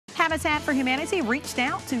Habitat for Humanity reached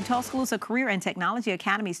out to Tuscaloosa Career and Technology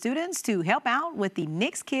Academy students to help out with the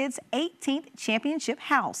Knicks Kids 18th Championship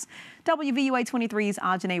House. WVUA 23's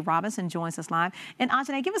Ajane Robinson joins us live. And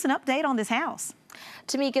Ajane, give us an update on this house.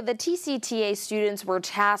 Tamika, the TCTA students were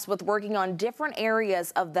tasked with working on different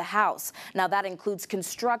areas of the house. Now that includes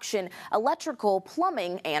construction, electrical,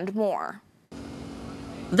 plumbing, and more.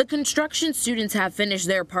 The construction students have finished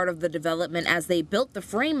their part of the development as they built the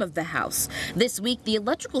frame of the house. This week, the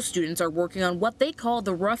electrical students are working on what they call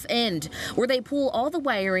the rough end, where they pull all the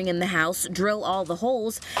wiring in the house, drill all the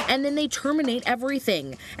holes, and then they terminate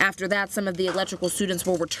everything. After that, some of the electrical students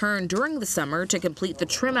will return during the summer to complete the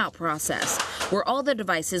trim out process, where all the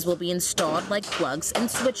devices will be installed like plugs and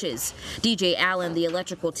switches. DJ Allen, the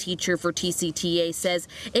electrical teacher for TCTA, says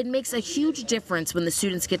it makes a huge difference when the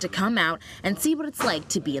students get to come out and see what it's like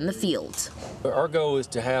to be in the field. Our goal is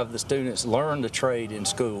to have the students learn the trade in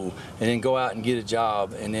school and then go out and get a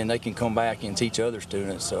job, and then they can come back and teach other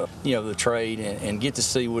students the trade and get to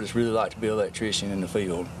see what it's really like to be an electrician in the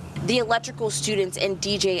field. The electrical students in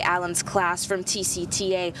DJ Allen's class from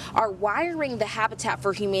TCTA are wiring the Habitat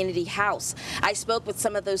for Humanity house. I spoke with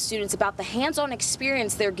some of those students about the hands-on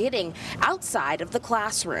experience they're getting outside of the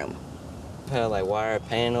classroom. Had like wire a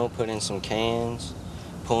panel, put in some cans,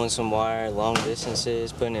 pulling some wire long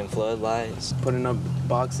distances, putting in floodlights. Putting up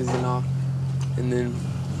boxes and all, and then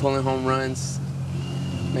pulling home runs,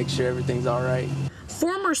 make sure everything's all right.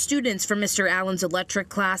 Former students from Mr. Allen's electric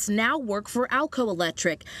class now work for Alco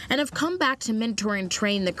Electric and have come back to mentor and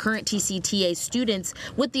train the current TCTA students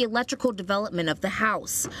with the electrical development of the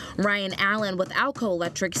house. Ryan Allen with Alco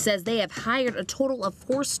Electric says they have hired a total of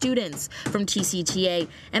 4 students from TCTA,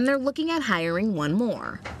 and they're looking at hiring one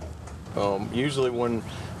more. Usually when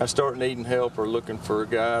I start needing help or looking for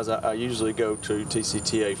guys, I usually go to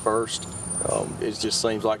TCTA first. It just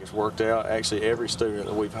seems like it's worked out. Actually, every student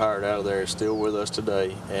that we've hired out of there is still with us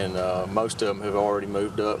today, and most of them have already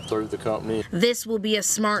moved up through the company. This will be a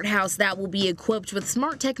smart house that will be equipped with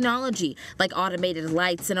smart technology like automated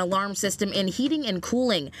lights, an alarm system, and heating and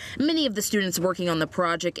cooling. Many of the students working on the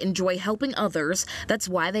project enjoy helping others. That's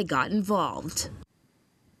why they got involved.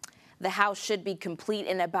 The house should be complete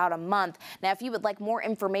in about a month. Now, if you would like more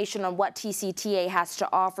information on what TCTA has to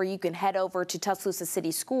offer, you can head over to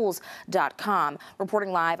TuscaloosaCitySchools.com.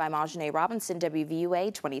 Reporting live, I'm Ajane Robinson,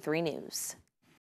 WVUA 23 News.